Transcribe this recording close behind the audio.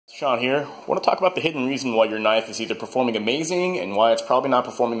Sean here. I want to talk about the hidden reason why your knife is either performing amazing and why it's probably not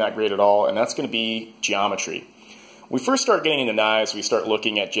performing that great at all, and that's going to be geometry. When we first start getting into knives, we start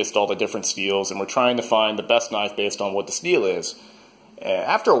looking at just all the different steels, and we're trying to find the best knife based on what the steel is.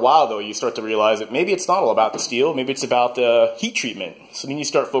 After a while, though, you start to realize that maybe it's not all about the steel, maybe it's about the heat treatment. So then you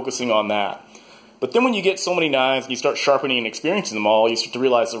start focusing on that. But then when you get so many knives and you start sharpening and experiencing them all, you start to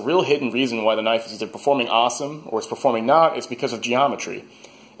realize the real hidden reason why the knife is either performing awesome or it's performing not is because of geometry.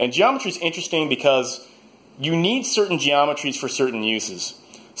 And geometry is interesting because you need certain geometries for certain uses.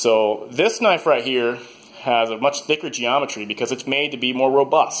 So this knife right here has a much thicker geometry because it's made to be more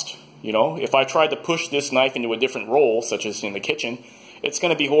robust. You know, if I tried to push this knife into a different roll, such as in the kitchen, it's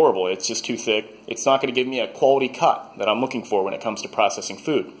going to be horrible. It's just too thick. It's not going to give me a quality cut that I'm looking for when it comes to processing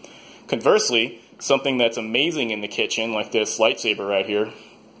food. Conversely, something that's amazing in the kitchen, like this lightsaber right here,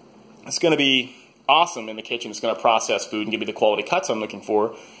 it's going to be awesome in the kitchen. It's going to process food and give me the quality cuts I'm looking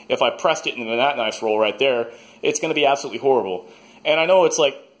for. If I pressed it into that knife's roll right there, it's going to be absolutely horrible. And I know it's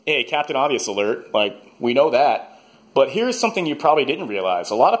like, hey, Captain Obvious alert, like, we know that. But here's something you probably didn't realize.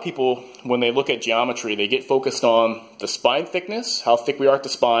 A lot of people, when they look at geometry, they get focused on the spine thickness, how thick we are at the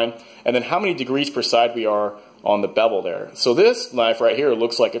spine, and then how many degrees per side we are on the bevel there. So this knife right here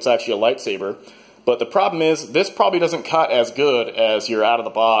looks like it's actually a lightsaber. But the problem is, this probably doesn't cut as good as your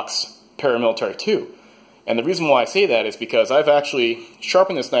out-of-the-box paramilitary 2. And the reason why I say that is because I've actually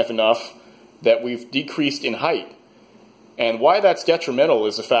sharpened this knife enough that we've decreased in height. And why that's detrimental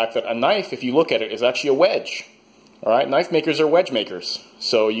is the fact that a knife, if you look at it, is actually a wedge. All right, knife makers are wedge makers.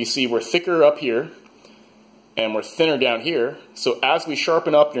 So you see we're thicker up here, and we're thinner down here. So as we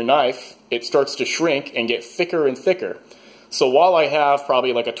sharpen up your knife, it starts to shrink and get thicker and thicker. So while I have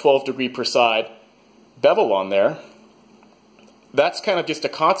probably like a 12 degree per side bevel on there, that's kind of just a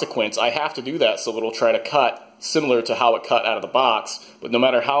consequence. I have to do that so it'll try to cut similar to how it cut out of the box, but no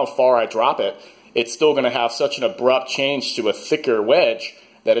matter how far I drop it, it's still going to have such an abrupt change to a thicker wedge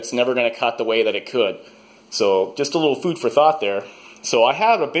that it's never going to cut the way that it could. So just a little food for thought there. So I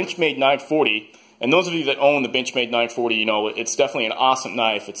have a Benchmade 940, and those of you that own the Benchmade 940, you know, it's definitely an awesome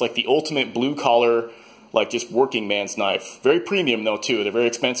knife. It's like the ultimate blue collar, like just working man's knife. Very premium though too. They're very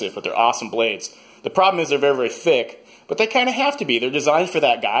expensive, but they're awesome blades. The problem is they're very, very thick, but they kind of have to be. They're designed for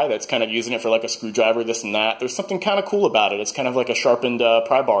that guy that's kind of using it for like a screwdriver, this and that. There's something kind of cool about it. It's kind of like a sharpened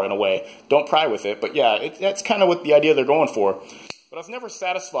pry bar in a way. Don't pry with it, but yeah, that's kind of what the idea they're going for. But I was never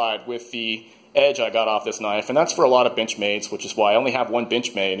satisfied with the edge I got off this knife, and that's for a lot of Benchmades, which is why I only have one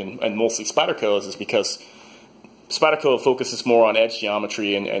Benchmade, and mostly Spyderco's is because Spyderco focuses more on edge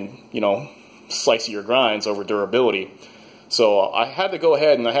geometry and you know, slicier grinds over durability. So I had to go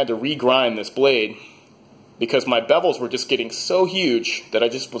ahead and I had to regrind this blade because my bevels were just getting so huge that I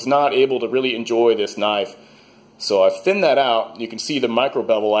just was not able to really enjoy this knife. So I've thinned that out. You can see the micro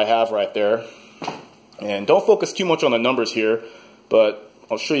bevel I have right there. And don't focus too much on the numbers here, but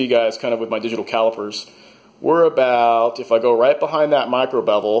I'll show you guys kind of with my digital calipers. We're about, if I go right behind that micro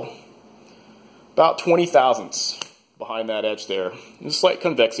bevel, about 20 thousandths behind that edge there. There's a slight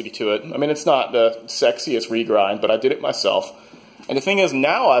convexity to it. I mean, it's not the sexiest regrind, but I did it myself. And the thing is,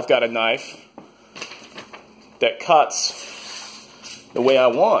 now I've got a knife that cuts the way I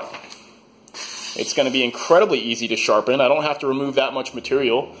want. It's going to be incredibly easy to sharpen. I don't have to remove that much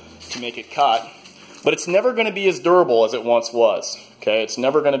material to make it cut. But it's never going to be as durable as it once was. Okay, it's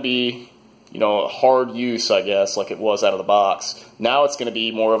never going to be, you know, a hard use, I guess, like it was out of the box. Now it's going to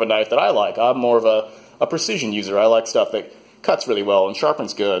be more of a knife that I like. I'm more of a precision user. I like stuff that cuts really well and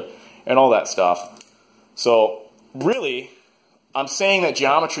sharpens good and all that stuff. So really, I'm saying that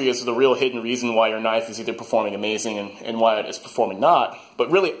geometry is the real hidden reason why your knife is either performing amazing and why it is performing not. But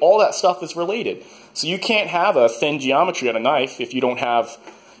really, all that stuff is related. So you can't have a thin geometry on a knife if you don't have,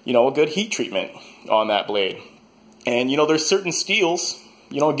 you know, a good heat treatment on that blade. And, you know, there's certain steels,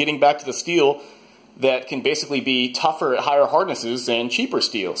 you know, getting back to the steel, that can basically be tougher at higher hardnesses than cheaper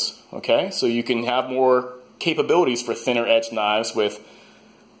steels. Okay, so you can have more capabilities for thinner edge knives with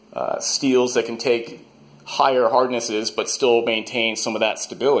steels that can take higher hardnesses but still maintain some of that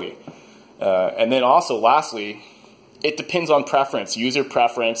stability. And then also, lastly, it depends on preference, user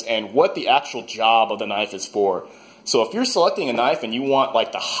preference, and what the actual job of the knife is for. So if you're selecting a knife and you want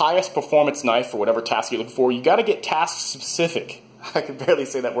like the highest performance knife for whatever task you're looking for, you got to get task specific. I can barely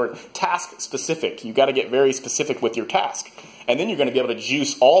say that word. Task specific. You got to get very specific with your task. And then you're going to be able to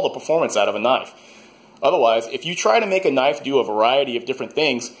juice all the performance out of a knife. Otherwise, if you try to make a knife do a variety of different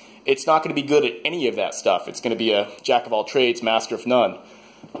things, it's not going to be good at any of that stuff. It's going to be a jack of all trades, master of none.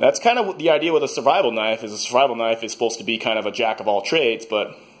 That's kind of what the idea with a survival knife is. A survival knife is supposed to be kind of a jack of all trades,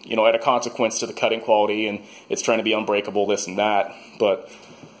 but, you know, at a consequence to the cutting quality, and it's trying to be unbreakable, this and that. But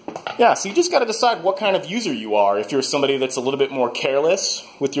Yeah, so you just got to decide what kind of user you are. If you're somebody that's a little bit more careless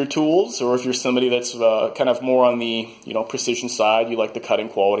with your tools, or if you're somebody that's kind of more on the precision side, you like the cutting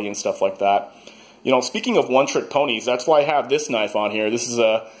quality and stuff like that. Speaking of one-trick ponies, that's why I have this knife on here. This is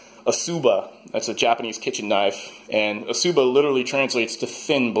a Suba. That's a Japanese kitchen knife, and a Suba literally translates to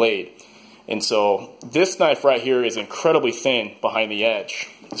thin blade. And so this knife right here is incredibly thin behind the edge.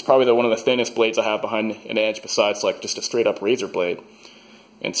 It's probably one of the thinnest blades I have behind an edge, besides like just a straight up razor blade.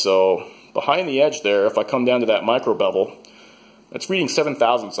 And so behind the edge there, if I come down to that micro bevel, that's reading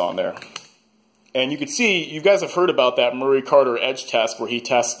 7/1000ths on there. And you can see, you guys have heard about that Murray Carter edge test where he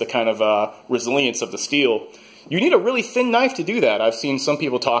tests the kind of resilience of the steel. You need a really thin knife to do that. I've seen some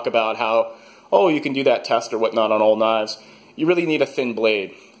people talk about how, oh, you can do that test or whatnot on all knives. You really need a thin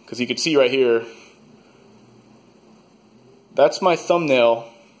blade. Because you can see right here, that's my thumbnail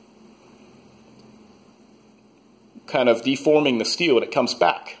kind of deforming the steel and it comes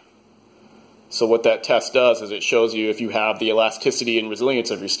back. So what that test does is it shows you if you have the elasticity and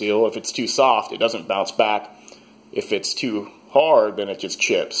resilience of your steel. If it's too soft, it doesn't bounce back. If it's too hard, then it just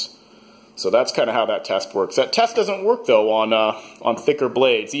chips. So that's kind of how that test works. That test doesn't work though on thicker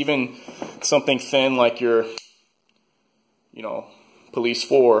blades. Even something thin like your, Police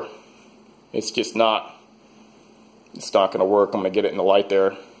 4, it's just not going to work. I'm going to get it in the light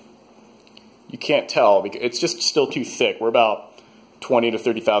there. You can't tell because it's just still too thick. We're about 20 to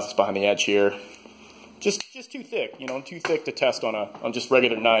 30 thousandths behind the edge here. Just too thick, too thick to test on just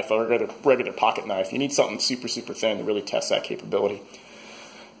regular knife, or regular pocket knife. You need something super, super thin to really test that capability.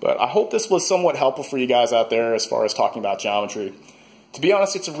 But I hope this was somewhat helpful for you guys out there as far as talking about geometry. To be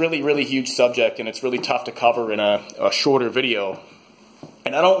honest, it's a really, really huge subject, and it's really tough to cover in a shorter video.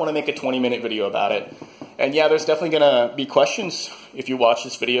 And I don't want to make a 20-minute video about it. And yeah, there's definitely going to be questions if you watch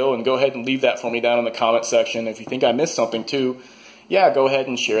this video, and go ahead and leave that for me down in the comment section. If you think I missed something too, yeah, go ahead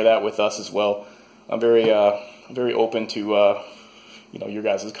and share that with us as well. I'm very open to your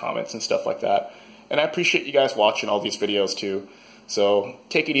guys' comments and stuff like that. And I appreciate you guys watching all these videos too. So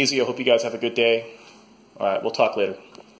take it easy. I hope you guys have a good day. All right, we'll talk later.